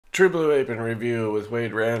True Blue Apron review with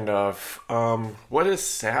Wade Randolph. What is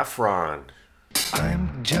saffron?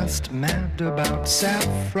 I'm just mad about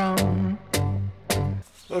saffron.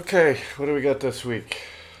 Okay, what do we got this week?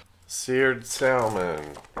 Seared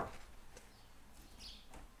salmon.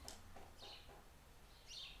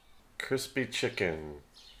 Crispy chicken.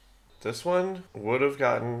 This one would have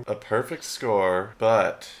gotten a perfect score,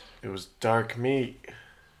 but it was dark meat.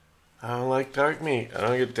 I don't like dark meat. I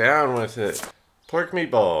don't get down with it. Pork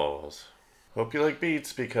meatballs. Hope you like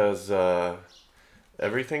beets because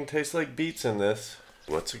everything tastes like beets in this.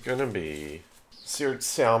 What's it gonna be? Seared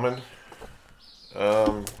salmon.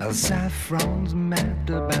 Saffron's mad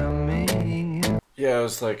about me. Yeah, it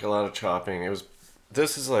was like a lot of chopping.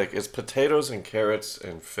 It's potatoes and carrots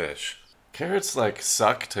and fish. Carrots like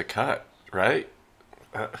suck to cut, right?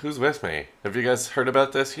 Who's with me? Have you guys heard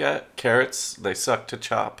about this yet? Carrots, they suck to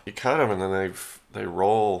chop. You cut them and then they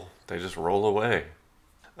roll. They just roll away.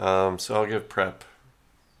 So I'll give prep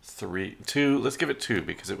 2. Let's give it 2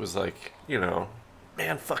 because it was like,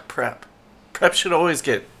 man, fuck prep. Prep should always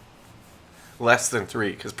get less than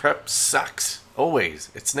 3 because prep sucks.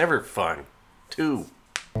 Always. It's never fun. 2.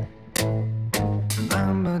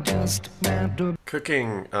 I'm just mad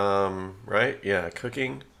Cooking, right? Yeah,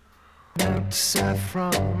 cooking. about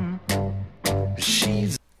saffron.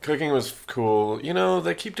 Cooking was cool.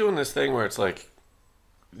 They keep doing this thing where it's like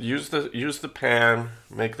use the pan,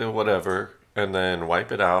 make the whatever, and then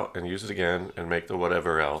wipe it out and use it again and make the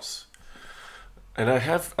whatever else. And I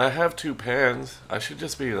have 2 pans. I should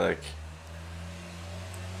just be like,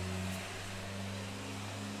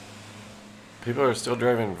 people are still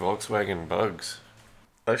driving Volkswagen Bugs.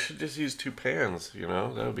 I should just use 2 pans,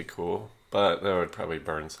 that would be cool. But that would probably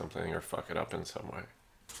burn something or fuck it up in some way.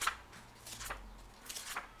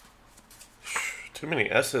 Too many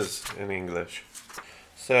S's in English.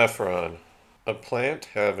 Saffron. A plant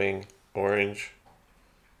having orange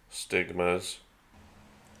stigmas.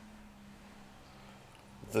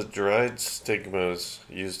 The dried stigmas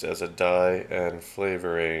used as a dye and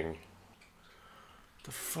flavoring.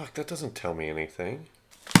 The fuck? That doesn't tell me anything.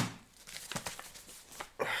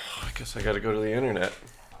 I guess I gotta go to the internet.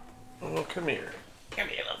 Oh, come here. Come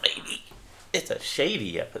here, little baby. It's a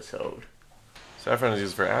shady episode. Saffron is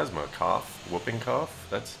used for asthma, cough, whooping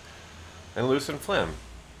cough, and loosen phlegm.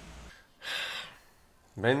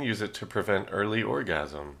 Men use it to prevent early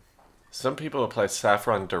orgasm. Some people apply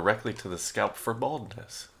saffron directly to the scalp for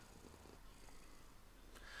baldness.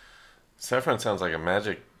 Saffron sounds like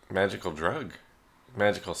a magical drug.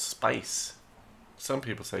 Magical spice. Some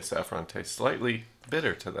people say saffron tastes slightly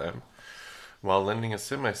bitter to them, while lending a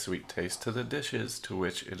semi-sweet taste to the dishes to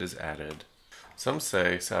which it is added. Some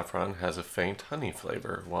say saffron has a faint honey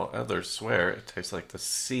flavor, while others swear it tastes like the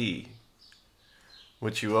sea,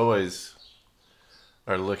 which you always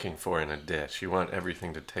are looking for in a dish. You want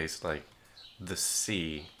everything to taste like the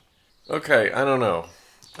sea. Okay, I don't know.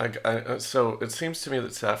 So it seems to me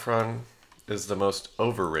that saffron is the most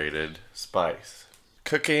overrated spice.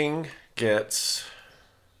 Cooking gets...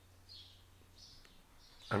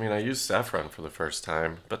 I used saffron for the first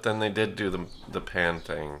time, but then they did do the pan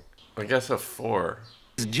thing. I guess a 4.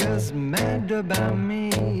 just mad about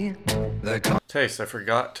me. Taste. I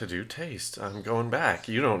forgot to do taste. I'm going back.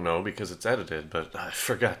 You don't know because it's edited, but I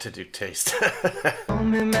forgot to do taste.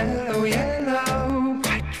 Mellow yellow,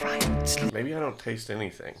 white rice. Maybe I don't taste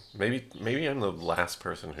anything. Maybe I'm the last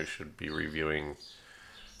person who should be reviewing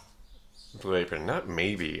Blue Apron. Not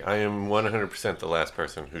maybe. I am 100% the last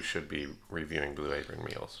person who should be reviewing Blue Apron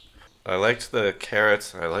meals. I liked the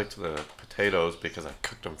carrots. I liked the potatoes because I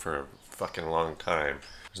cooked them for a fucking long time.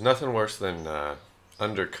 There's nothing worse than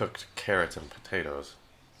undercooked carrots and potatoes.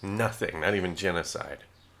 Nothing. Not even genocide.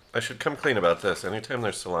 I should come clean about this. Anytime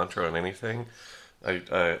there's cilantro in anything,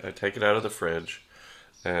 I take it out of the fridge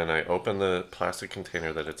and I open the plastic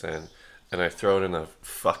container that it's in and I throw it in the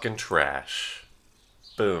fucking trash.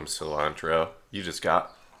 Boom, cilantro. You just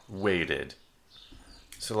got weighted.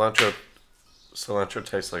 Cilantro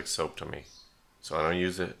tastes like soap to me. So I don't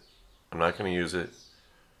use it. I'm not going to use it.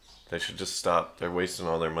 They should just stop. They're wasting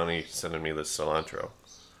all their money sending me this cilantro.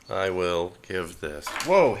 I will give this...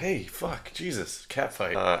 Whoa, hey, fuck, Jesus, cat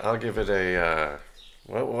fight. I'll give it a...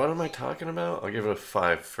 What am I talking about? I'll give it a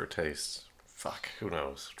 5 for taste. Fuck, who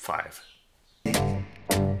knows? 5.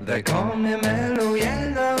 They call me mellow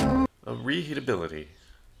yellow. A reheatability.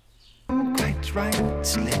 Quite right,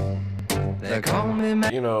 slim. They call me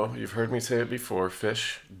You've heard me say it before.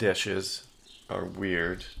 Fish dishes are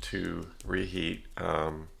weird to reheat.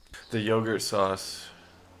 The yogurt sauce,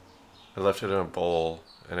 I left it in a bowl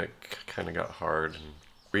and it kind of got hard. And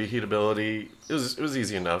reheatability, it was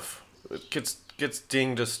easy enough. It gets gets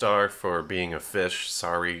dinged a star for being a fish.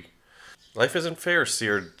 Sorry. Life isn't fair.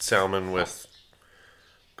 Seared salmon with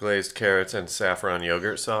glazed carrots and saffron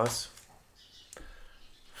yogurt sauce.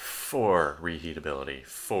 4 reheatability.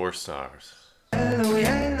 4 stars. Yellow,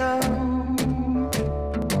 yellow.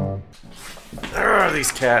 Arrgh,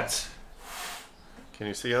 these cats. Can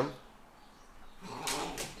you see them?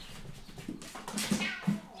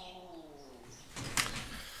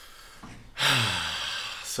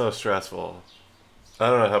 So stressful. I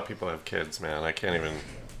don't know how people have kids, man. I can't even.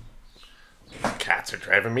 Cats are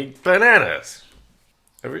driving me bananas.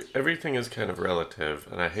 Everything is kind of relative,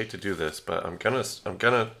 and I hate to do this, but I'm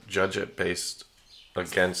gonna judge it based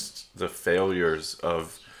against the failures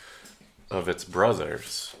of its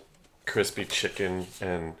brothers, crispy chicken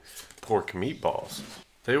and pork meatballs.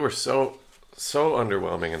 They were so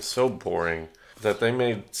underwhelming and so boring that they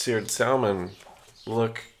made seared salmon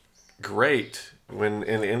look great when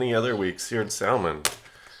in any other week seared salmon,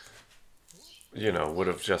 you know, would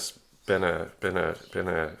have just been an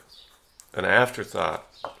afterthought,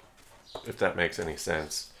 if that makes any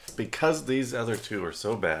sense. Because these other two are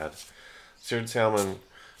so bad, seared salmon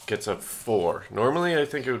gets a 4. Normally I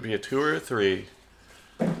think it would be a 2 or a 3.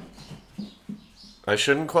 I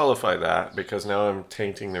shouldn't qualify that because now I'm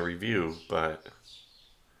tainting the review, but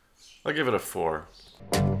I'll give it a 4.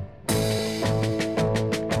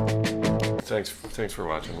 Thanks for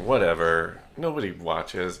watching. Whatever. Nobody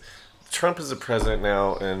watches. Trump is the president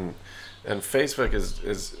now, and Facebook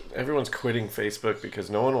is everyone's quitting Facebook because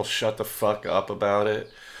no one will shut the fuck up about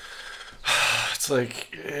it. It's like,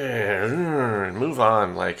 move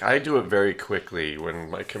on. Like, I do it very quickly.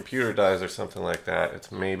 When my computer dies or something like that,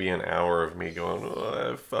 it's maybe an hour of me going,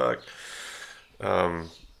 oh, fuck. And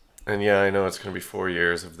yeah, I know it's going to be 4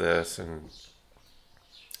 years of this, and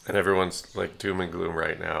everyone's, like, doom and gloom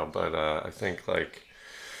right now. But I think, like,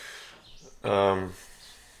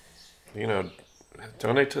 you know,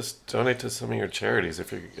 donate to some of your charities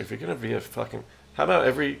if you're going to be a fucking... How about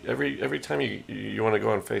every time you want to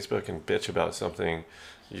go on Facebook and bitch about something,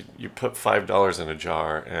 you put $5 in a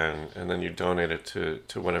jar and then you donate it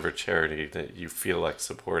to whatever charity that you feel like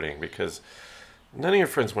supporting, because none of your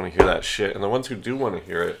friends want to hear that shit, and the ones who do want to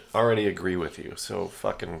hear it already agree with you. So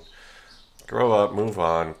fucking grow up, move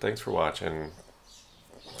on. Thanks for watching.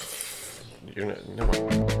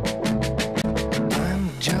 I'm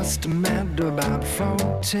just mad about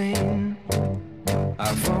 14.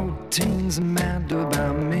 14's mad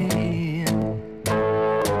about me.